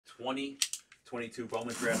2022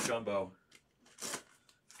 Bowman Draft Jumbo.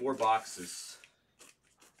 4 boxes.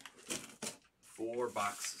 4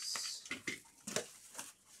 boxes.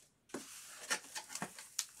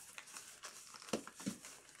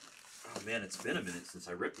 Oh man, it's been a minute since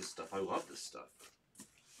I ripped this stuff. I love this stuff.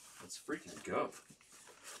 Let's freaking go.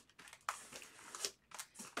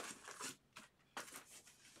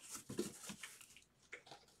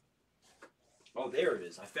 Oh, there it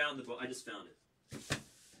is. I found the book. I just found it.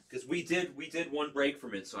 Because we did one break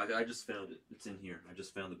from it, so I just found it. It's in here. I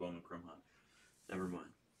just found the Bowman Chrome Hot. Never mind.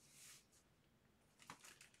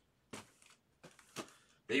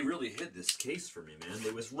 They really hid this case for me, man.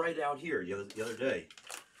 It was right out here the other day.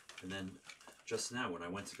 And then just now when I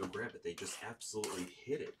went to go grab it, they just absolutely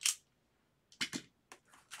hid it.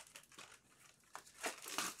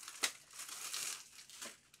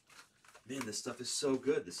 Man, this stuff is so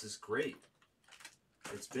good. This is great.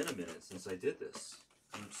 It's been a minute since I did this.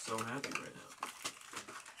 I'm so happy right now.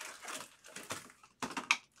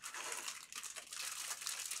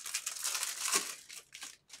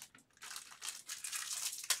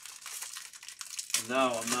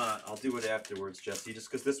 No, I'm not. I'll do it afterwards, Jesse,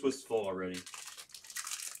 just because this was full already.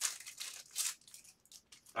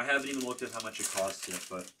 I haven't even looked at how much it costs yet,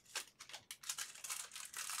 but...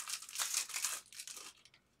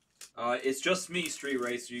 it's just me, Street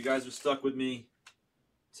Racer. You guys are stuck with me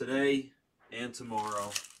today and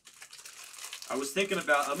tomorrow. I was thinking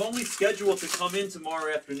about... I'm only scheduled to come in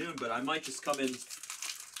tomorrow afternoon, but I might just come in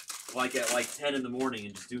like at 10 in the morning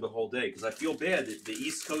and just do the whole day, because I feel bad that the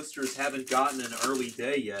East Coasters haven't gotten an early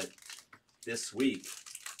day yet this week,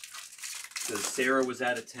 because Sarah was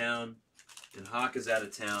out of town and Hawk is out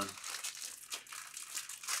of town,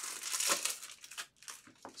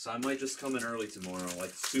 so I might just come in early tomorrow,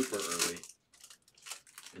 like super early,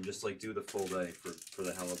 and just like do the full day for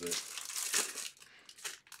the hell of it.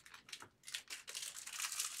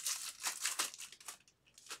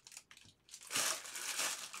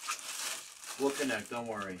 We'll connect, don't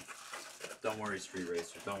worry. Don't worry, Street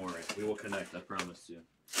Racer, don't worry. We will connect, I promise you.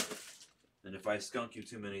 And if I skunk you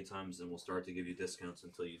too many times, then we'll start to give you discounts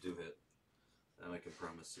until you do hit. That I can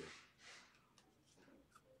promise you.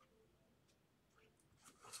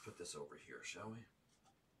 Let's put this over here, shall we?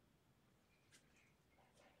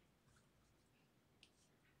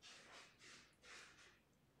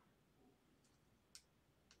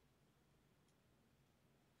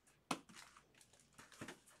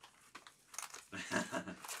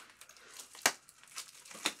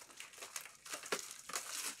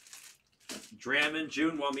 Dram and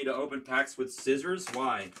June want me to open packs with scissors?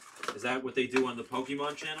 Why? Is that what they do on the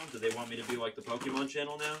Pokemon channel? Do they want me to be like the Pokemon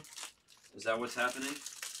channel now? Is that what's happening?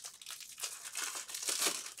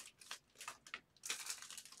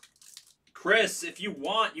 Chris, if you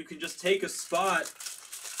want, you can just take a spot.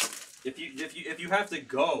 If you have to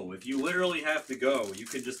go, if you literally have to go, you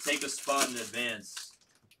can just take a spot in advance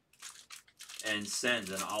and send,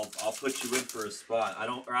 and I'll put you in for a spot. I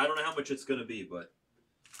don't know how much it's gonna be, but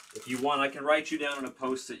if you want, I can write you down on a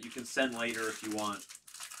post-it. You can send later if you want.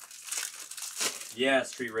 Yeah,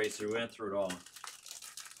 Street Racer, we went through it all.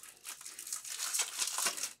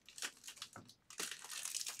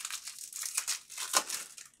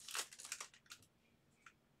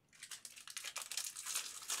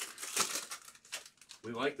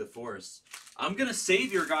 We like the Force. I'm gonna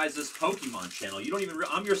save your guys' Pokemon channel. You don't even.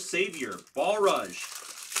 I'm your savior, Ball Rush.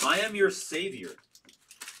 I am your savior.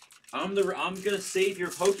 I'm gonna save your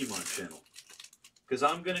Pokemon channel, because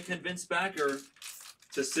I'm gonna convince Backer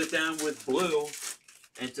to sit down with Blue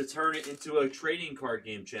and to turn it into a trading card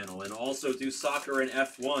game channel, and also do soccer and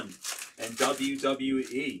F1 and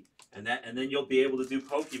WWE, and then you'll be able to do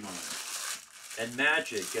Pokemon and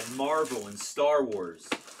Magic and Marvel and Star Wars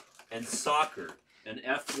and soccer and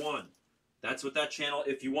F1. That's what that channel.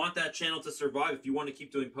 If you want that channel to survive, if you want to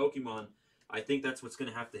keep doing Pokemon, I think that's what's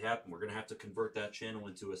going to happen. We're going to have to convert that channel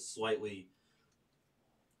into a slightly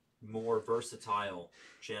more versatile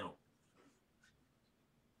channel.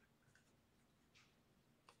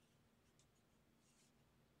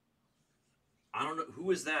 I don't know.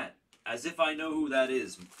 Who is that? As if I know who that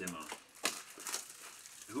is, Demo.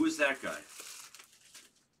 Who is that guy?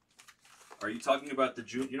 Are you talking about the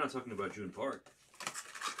June? You're not talking about June Park.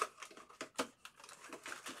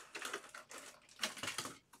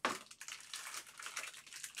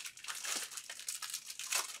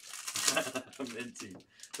 Minty.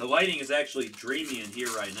 The lighting is actually dreamy in here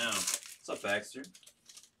right now. What's up, Baxter?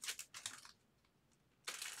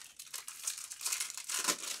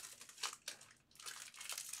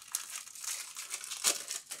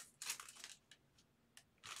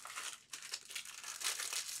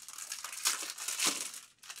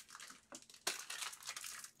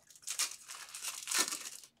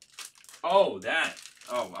 Oh, that.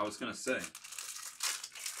 Oh, I was going to say.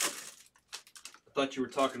 I thought you were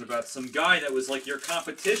talking about some guy that was like your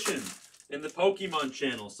competition in the Pokemon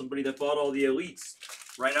channel. Somebody that bought all the elites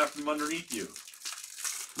right out from underneath you.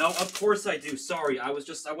 No, of course I do. Sorry, I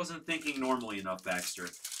wasn't thinking normally enough, Baxter.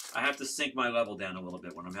 I have to sink my level down a little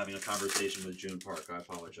bit when I'm having a conversation with June Park. I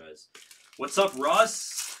apologize. What's up,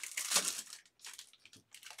 Russ?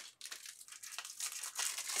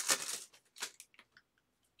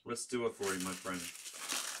 Let's do it for you, my friend.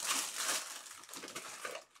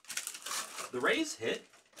 The Rays hit.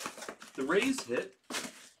 The Rays hit.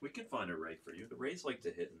 We can find a Ray for you. The Rays like to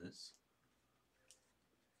hit in this.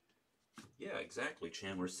 Yeah, exactly.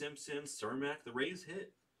 Chandler Simpson, Cermak, the Rays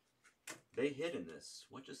hit. They hit in this.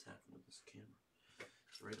 What just happened with this camera?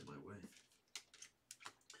 It's right in my way.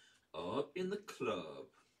 Up in the club.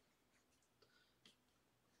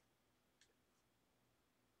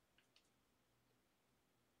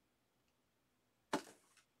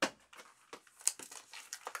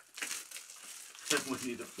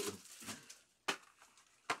 Winnie the Pooh.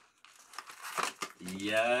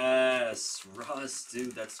 Yes, Russ,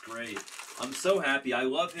 dude, that's great. I'm so happy. I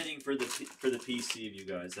love hitting for the PC of you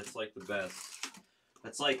guys. That's like the best.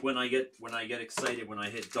 That's like when I get excited when I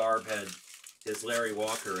hit Darbhead, his Larry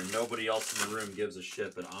Walker, and nobody else in the room gives a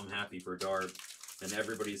shit, but I'm happy for Darb, and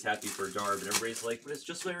everybody's happy for Darb, and everybody's like, but it's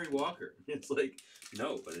just Larry Walker. It's like,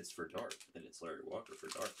 no, but it's for Darb, and it's Larry Walker for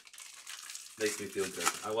Darb. Makes me feel good.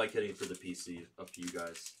 I like hitting for the PC of you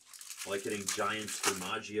guys. I like hitting Giants for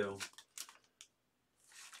Maggio.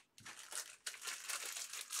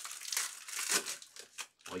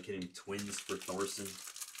 I like hitting Twins for Thorson.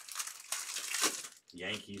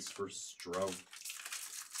 Yankees for Stroh.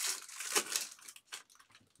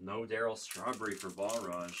 No Daryl Strawberry for Ball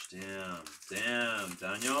Rush. Damn. Damn,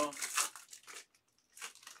 Daniel.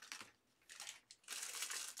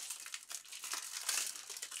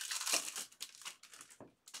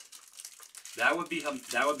 That would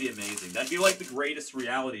be amazing. That'd be like the greatest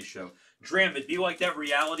reality show. Dram, it'd be like that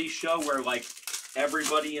reality show where like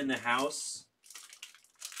everybody in the house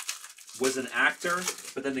was an actor,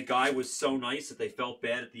 but then the guy was so nice that they felt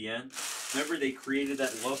bad at the end. Remember they created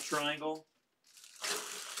that love triangle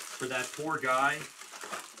for that poor guy?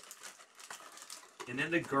 And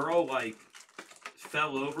then the girl like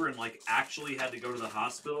fell over and like actually had to go to the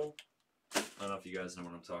hospital. I don't know if you guys know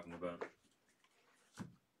what I'm talking about.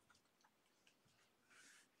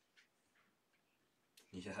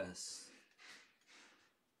 Yes.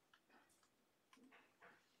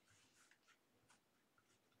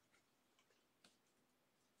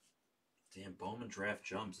 Damn, Bowman draft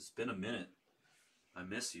jumps. It's been a minute. I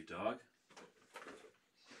miss you, dog.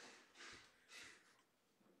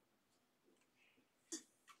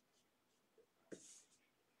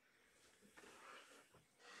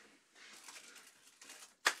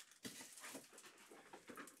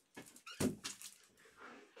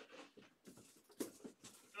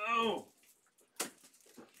 Oh!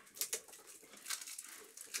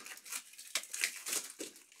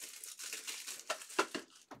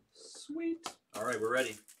 Sweet. All right, we're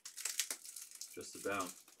ready. Just about.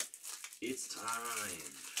 It's time.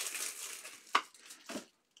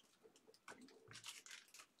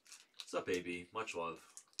 What's up, AB? Much love.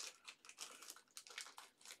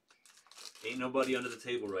 Ain't nobody under the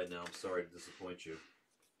table right now. I'm sorry to disappoint you.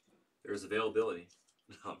 There's availability.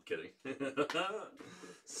 No, I'm kidding.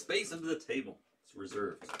 Space under the table. It's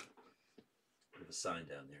reserved. We have a sign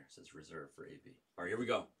down there. It says reserved for AB. All right, here we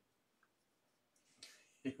go.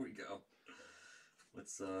 Here we go.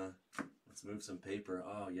 Let's move some paper.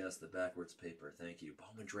 Oh yes, the backwards paper. Thank you.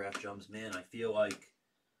 Bowman draft jumps. Man, I feel like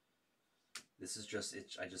this is just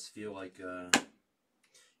it. I just feel like it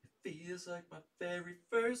feels like my very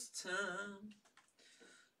first time,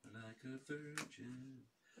 like a virgin.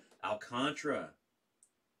 Alcantara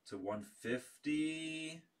to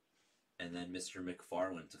 150, and then Mr.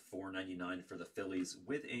 McFarland to 499 for the Phillies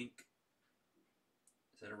with ink.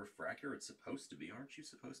 Is that a refractor? It's supposed to be. Aren't you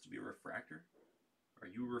supposed to be a refractor? Are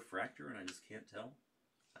you a refractor and I just can't tell?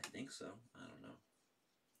 I think so. I don't know.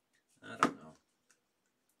 I don't know.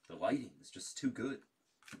 The lighting is just too good.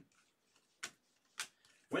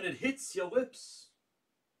 When it hits your lips.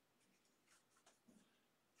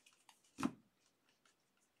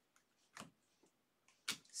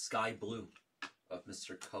 Sky Blue of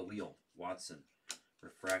Mr. Khalil Watson.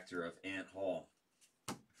 Refractor of Ant Hall.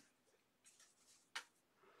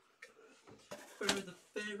 For the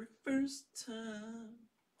very first time.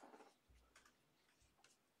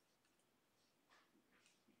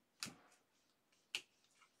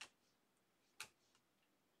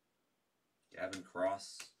 Gavin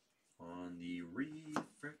Cross on the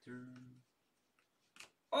refractor.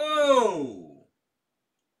 Oh!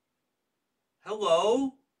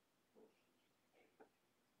 Hello?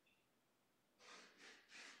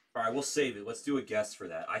 All right, we'll save it. Let's do a guess for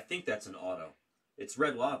that. I think that's an auto. It's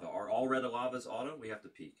red lava. Are all red lavas auto? We have to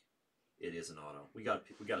peek. It is an auto. We gotta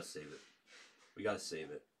save it. We gotta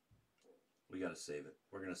save it. We gotta save it.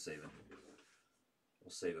 We're gonna save it.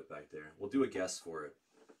 We'll save it back there. We'll do a guess for it.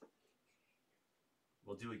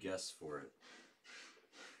 We'll do a guess for it.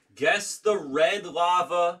 Guess the red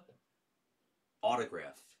lava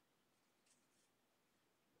autograph.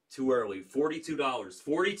 Too early. $42.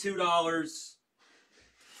 $42.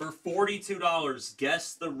 For $42,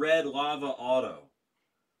 guess the red lava auto.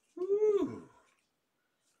 Woo.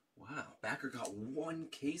 Wow, backer got one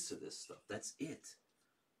case of this stuff. That's it.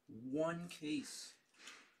 One case.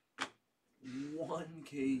 One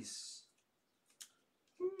case.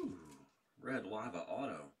 Woo. Red lava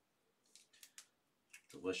auto.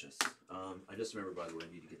 Delicious. I just remember, by the way,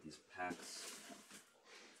 I need to get these packs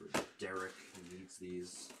for Derek, who needs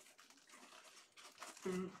these.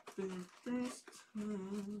 You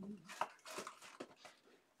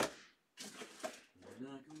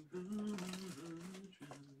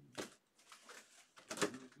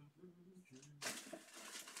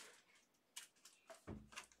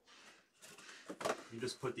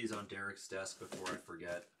just put these on Derek's desk before I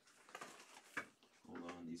forget. Hold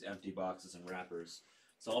on, these empty boxes and wrappers.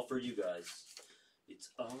 It's all for you guys. It's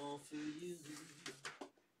all for you.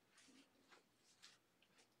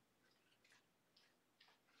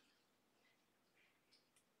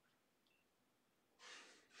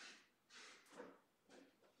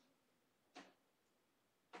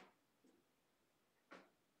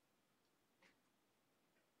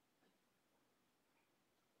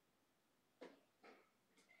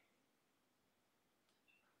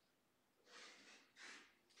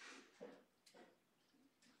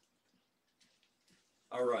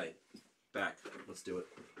 All right, back. Let's do it.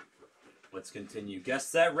 Let's continue.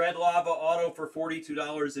 Guess that red lava auto for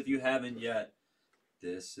 $42 if you haven't yet.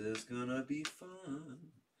 This is gonna be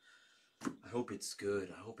fun. I hope it's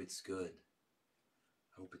good. I hope it's good.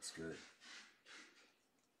 I hope it's good.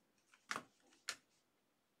 I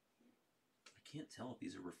can't tell if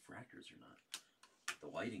these are refractors or not. The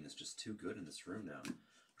lighting is just too good in this room now.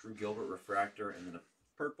 Drew Gilbert refractor and then a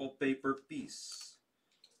purple paper piece.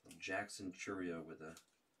 Jackson Churio with a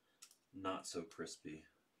not so crispy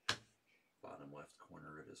bottom left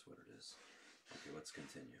corner. It is what it is. Okay, let's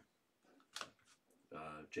continue.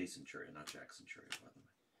 Jason Churio, not Jackson Churio, by the way.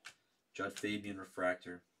 Judd Fabian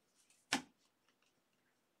refractor.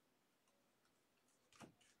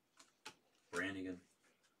 Brannigan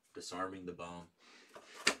disarming the bomb.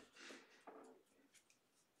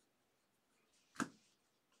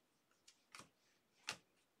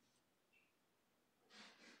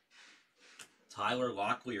 Tyler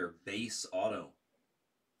Locklear, base auto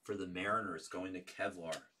for the Mariners, going to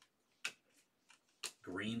Kevlar.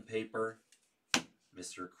 Green paper,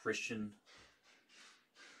 Mr. Christian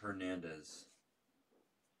Hernandez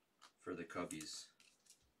for the Cubbies.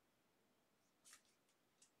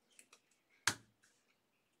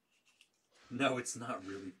 No, it's not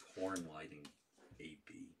really porn lighting,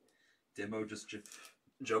 AP. Demo just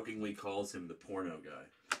jokingly calls him the porno guy.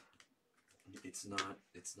 It's not,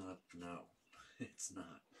 no. It's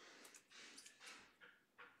not.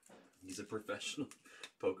 He's a professional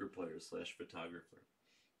poker player / photographer.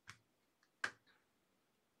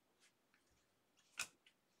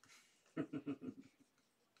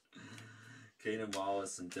 Kaden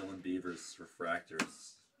Wallace and Dylan Beavers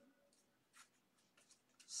refractors.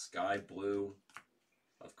 Sky blue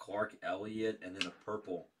of Clark Elliott, and then a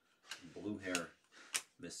purple blue hair,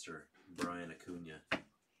 Mr. Brian Acuna.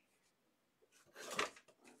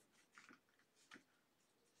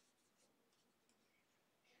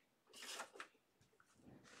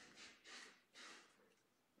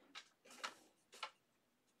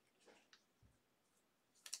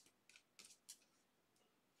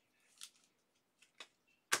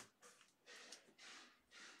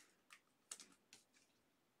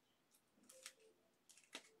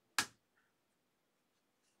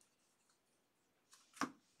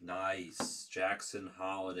 Nice. Jackson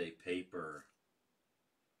Holiday paper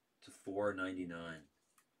to $4.99.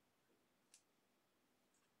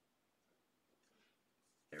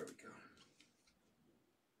 There we go.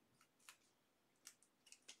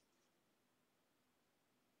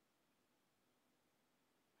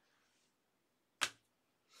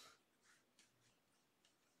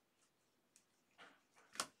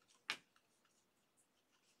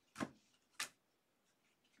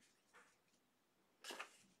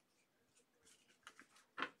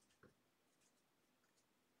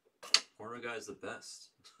 Corner guy's the best.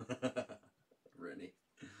 Rennie.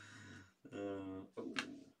 Oh.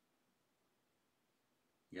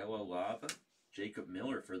 Yellow Lava. Jacob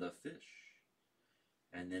Miller for the Fish.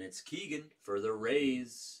 And then it's Keegan for the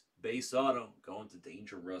Rays. Base auto. Going to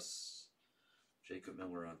Dangerous. Jacob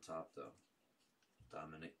Miller on top, though.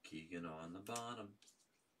 Dominic Keegan on the bottom.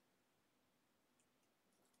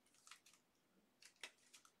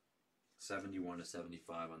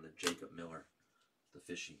 $71/75 on the Jacob Miller. The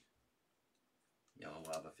Fishy. Yellow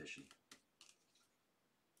Lava Fishy.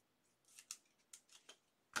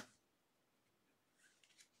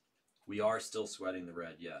 We are still sweating the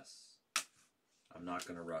red, yes. I'm not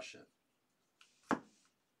going to rush it.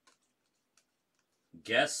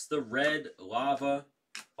 Guess the red lava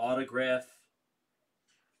autograph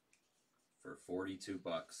for $42.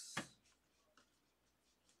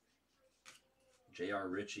 J.R.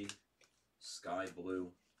 Ritchie, Sky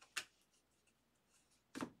Blue,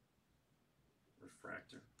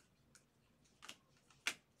 Refractor.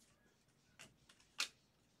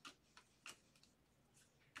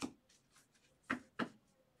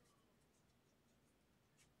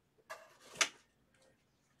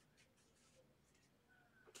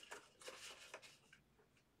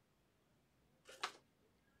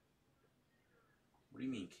 What do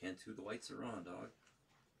you mean, Cantu? The lights are on, dog.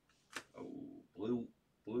 Oh, blue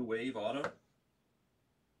wave auto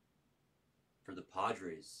for the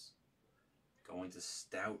Padres. Going to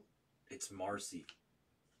Stout. It's Marcy.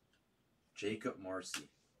 Jacob Marcy.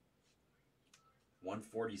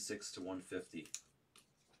 146/150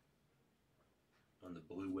 on the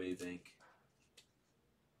Blue Wave ink.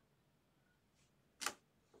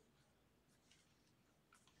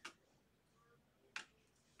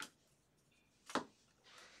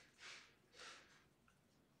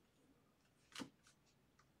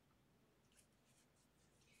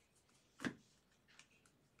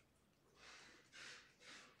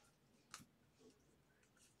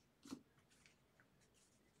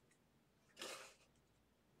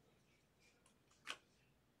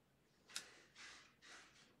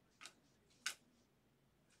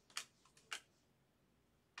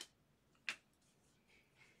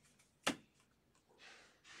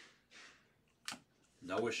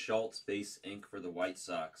 Noah Schultz base ink for the White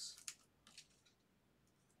Sox.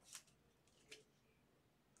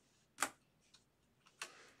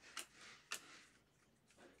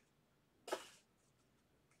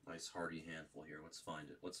 Nice hearty handful here. Let's find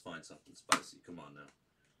it. Let's find something spicy. Come on now.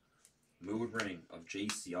 Mood Ring of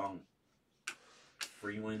Jace Young.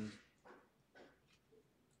 Freeland.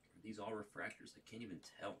 Are these all refractors? I can't even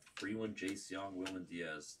tell. Freeland, Jace Young, Wilman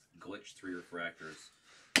Diaz. Glitch 3 refractors.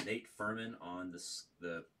 Nate Furman on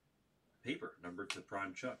the paper, number to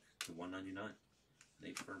Prime Chuck to 199.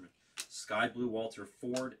 Nate Furman. Sky Blue Walter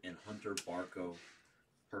Ford and Hunter Barco,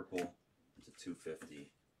 purple to 250.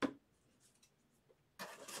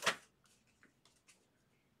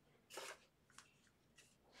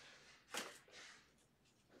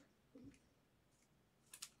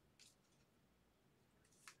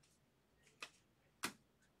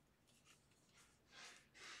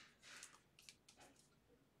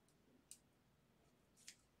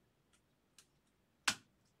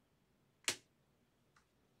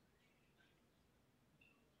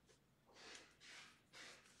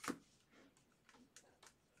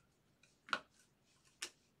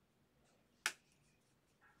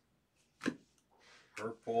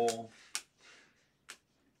 Purple.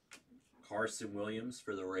 Carson Williams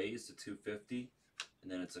for the Rays to 250.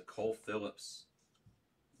 And then it's a Cole Phillips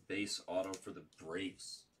base auto for the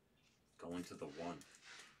Braves. Going to the 1.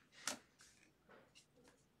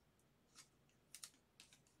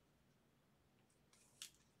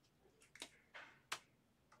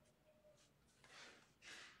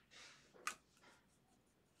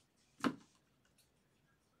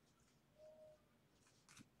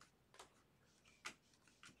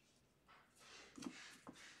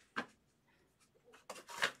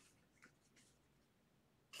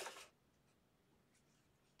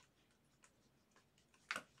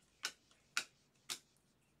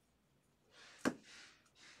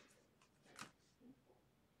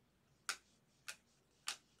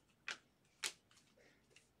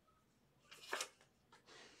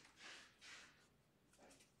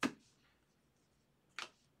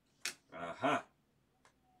 Aha!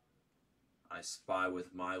 I spy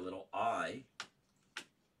with my little eye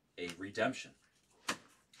a redemption.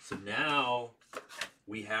 So now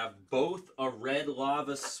we have both a red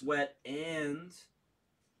lava sweat and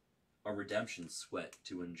a redemption sweat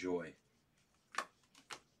to enjoy.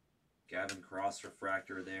 Gavin Cross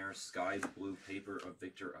refractor there. Sky blue paper of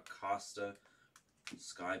Victor Acosta.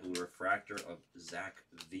 Sky blue refractor of Zach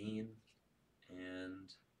Veen.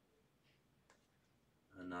 And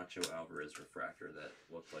a Nacho Alvarez refractor that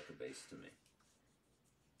looked like a base to me.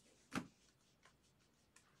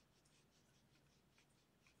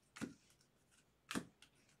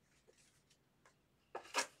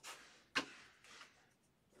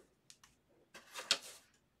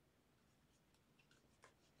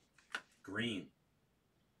 Green.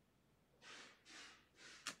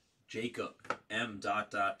 Jacob M.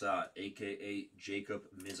 a.k.a. Jacob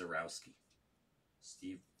Mizorowski.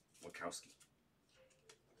 Steve Wachowski.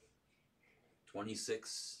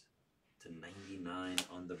 26/99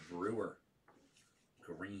 on the Brewer.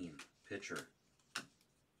 Green pitcher.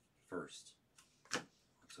 First.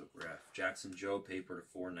 Autograph. Jackson Joe, paper to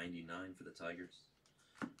 4.99 for the Tigers.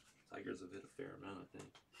 Tigers have hit a fair amount, I think.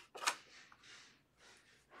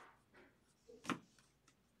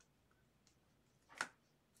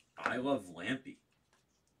 I love Lampy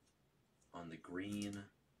on the green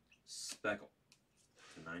speckle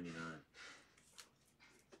to 99.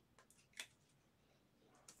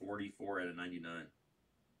 44/99.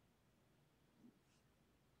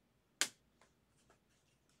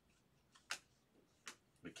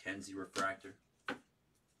 McKenzie refractor.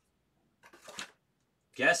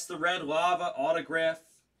 Guess the Red Lava autograph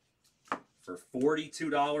for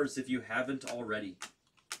 $42 if you haven't already.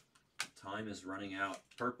 Time is running out.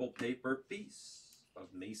 Purple paper piece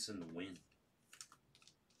of Mason Wynn.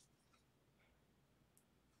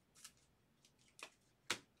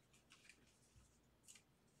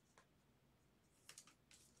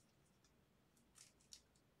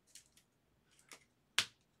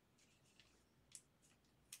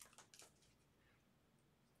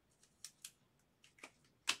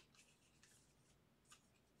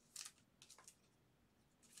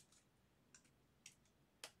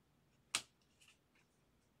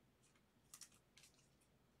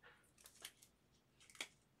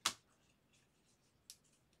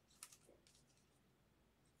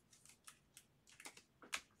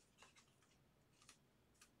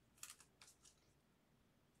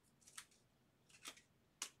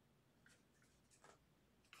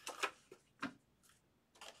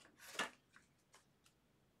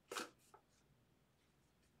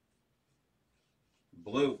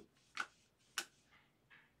 Blue.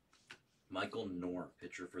 Michael Knorr,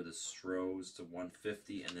 pitcher for the Stros to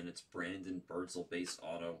 150, and then it's Brandon Birdsell base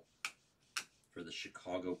auto for the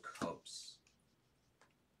Chicago Cubs.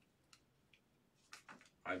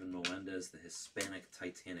 Ivan Melendez, the Hispanic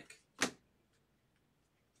Titanic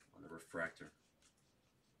on the refractor.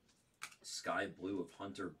 Sky Blue of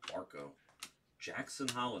Hunter Barco. Jackson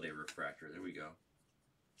Holiday refractor, there we go.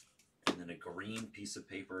 And then a green piece of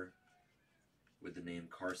paper with the name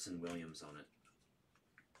Carson Williams on it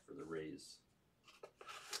for the Rays.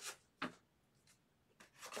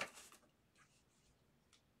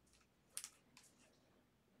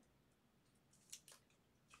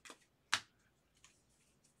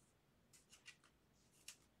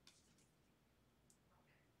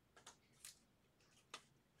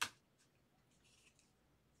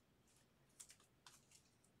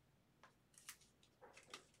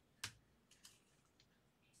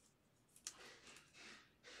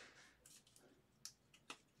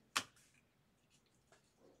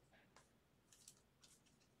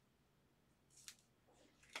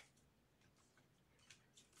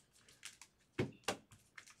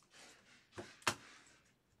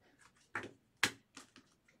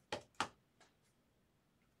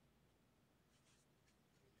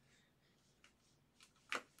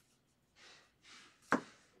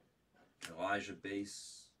 Elijah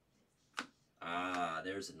base. Ah,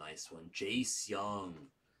 there's a nice one. Jace Young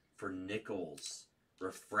for Nichols.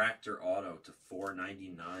 Refractor auto to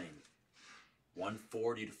 4.99.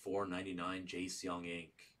 140 to 4.99. Jace Young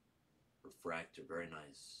ink. Refractor, very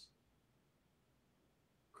nice.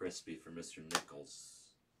 Crispy for Mr.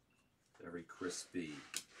 Nichols. Very crispy.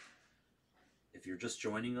 If you're just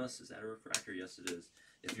joining us, is that a refractor? Yes, it is.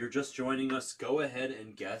 If you're just joining us, go ahead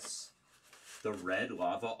and guess the Red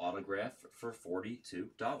Lava autograph for $42.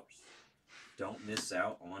 Don't miss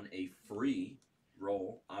out on a free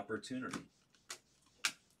roll opportunity.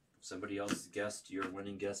 If somebody else guessed your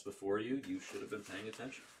winning guess before you, you should have been paying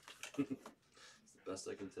attention. It's the best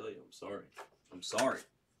I can tell you. I'm sorry. I'm sorry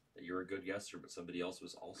that you're a good guesser, but somebody else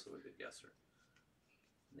was also a good guesser.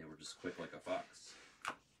 And they were just quick like a fox.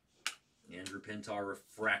 Andrew Pintar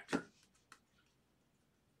refractor.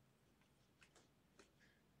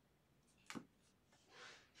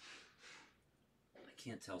 I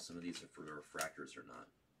can't tell some of these are for the refractors or not.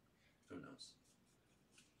 Who knows?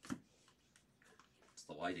 It's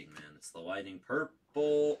the lighting, man. It's the lighting.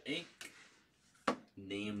 Purple ink.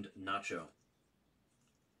 Named Nacho.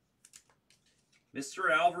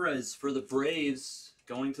 Mr. Alvarez for the Braves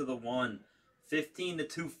going to the 1. 15 to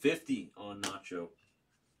 250 on Nacho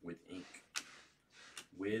with ink.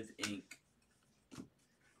 With ink.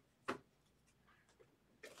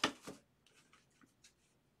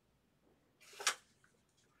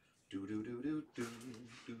 Do do do do do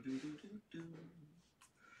do do do do.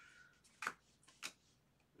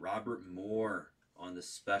 Robert Moore on the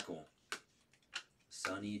Speckle.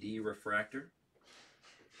 Sunny D refractor.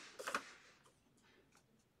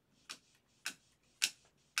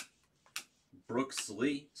 Brooks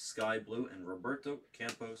Lee, Sky Blue, and Roberto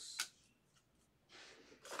Campos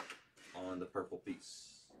on the purple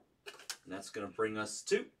piece. And that's going to bring us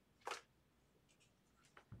to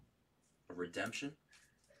a Redemption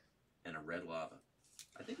and a Red Lava.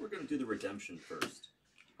 I think we're going to do the Redemption first.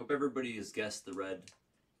 Hope everybody has guessed the Red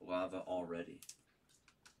Lava already.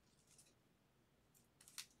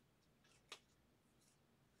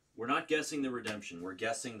 We're not guessing the Redemption. We're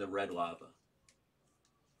guessing the Red Lava.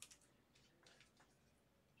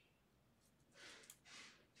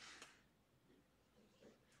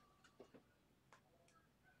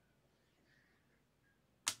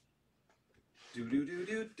 Do do do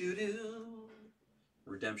do do do.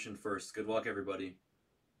 Redemption first. Good luck, everybody.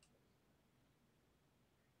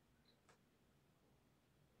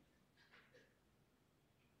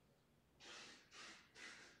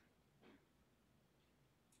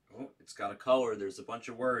 Oh, it's got a color. There's a bunch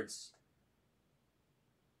of words.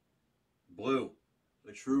 Blue.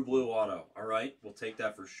 The true blue auto. All right, we'll take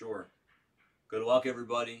that for sure. Good luck,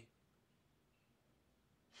 everybody.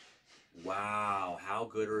 Wow, how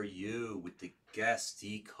good are you with the guess,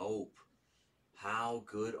 D. Cope? How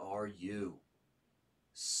good are you?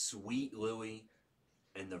 Sweet Louie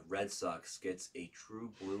and the Red Sox gets a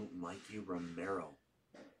true blue Mikey Romero.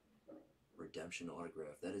 Redemption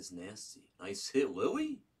autograph. That is nasty. Nice hit,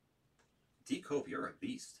 Louie. D. Cope, you're a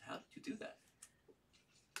beast. How did you do that?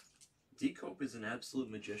 D. Cope is an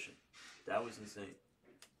absolute magician. That was insane.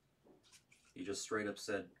 He just straight up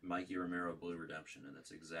said Mikey Romero Blue Redemption, and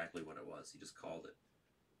that's exactly what it was. He just called it.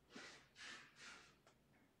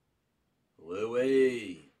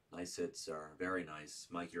 Louie. Nice hit, sir. Very nice.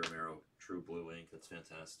 Mikey Romero, True Blue ink. That's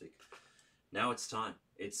fantastic. Now it's time.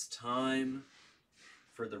 It's time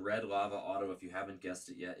for the Red Lava Auto. If you haven't guessed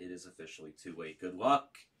it yet, it is officially too late. Good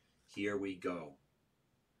luck. Here we go.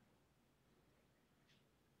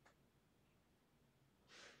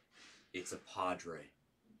 It's a Padre.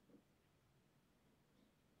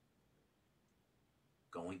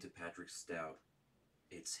 Going to Patrick Stout.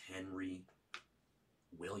 It's Henry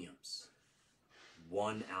Williams.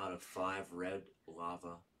 1 out of 5 Red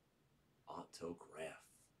Lava autograph.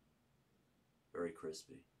 Very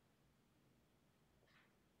crispy.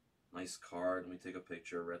 Nice card. Let me take a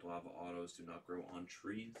picture. Red Lava autos do not grow on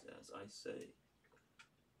trees, as I say.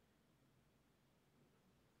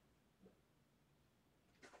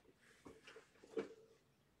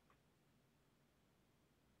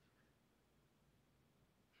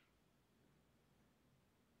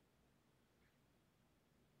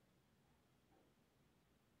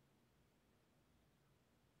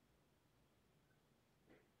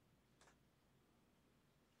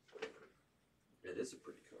 It is a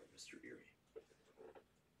pretty card, Mr. Erie.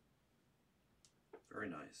 Very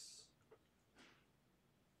nice.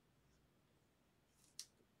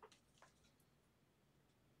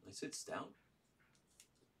 Nice hit, Stout.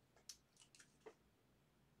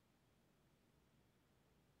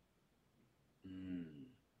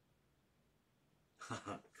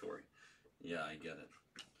 Corey. Yeah, I get it.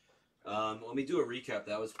 Let me do a recap.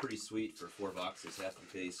 That was pretty sweet for 4 boxes. Half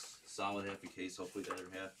a case. Solid half a case. Hopefully the other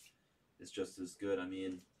half is just as good. I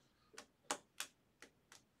mean,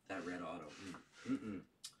 that red auto.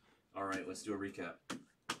 All right, let's do a recap.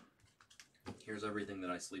 Here's everything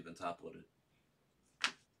that I sleeve and top loaded.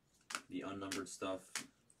 The unnumbered stuff.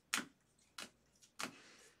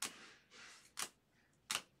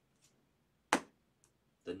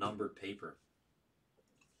 The numbered paper.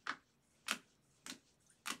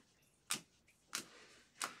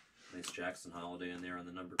 Nice Jackson Holiday in there on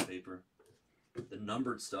the numbered paper. The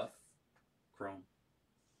numbered stuff. Chrome.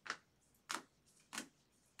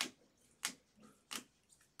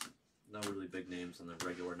 No really big names on the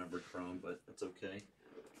regular numbered chrome, but it's okay.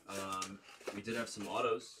 We did have some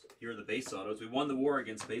autos. Here are the base autos. We won the war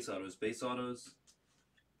against base autos. Base autos,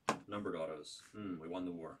 numbered autos. We won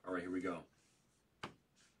the war. All right, here we go.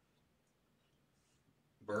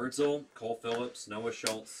 Birdsell, Cole Phillips, Noah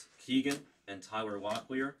Schultz, Keegan, and Tyler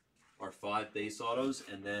Locklear are 5 base autos.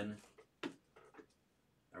 And then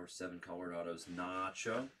our 7 colored autos.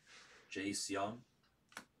 Nacho, Jace Young,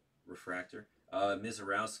 refractor.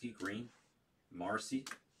 Mizorowski, green. Marcy,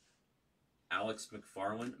 Alex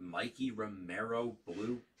McFarland, Mikey Romero,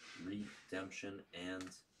 Blue Redemption, and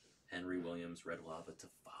Henry Williams, Red Lava to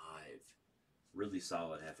 5. Really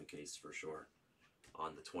solid half a case for sure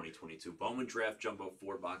on the 2022 Bowman Draft Jumbo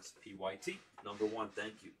 4-box PYT. Number 1,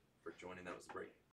 thank you for joining. That was great.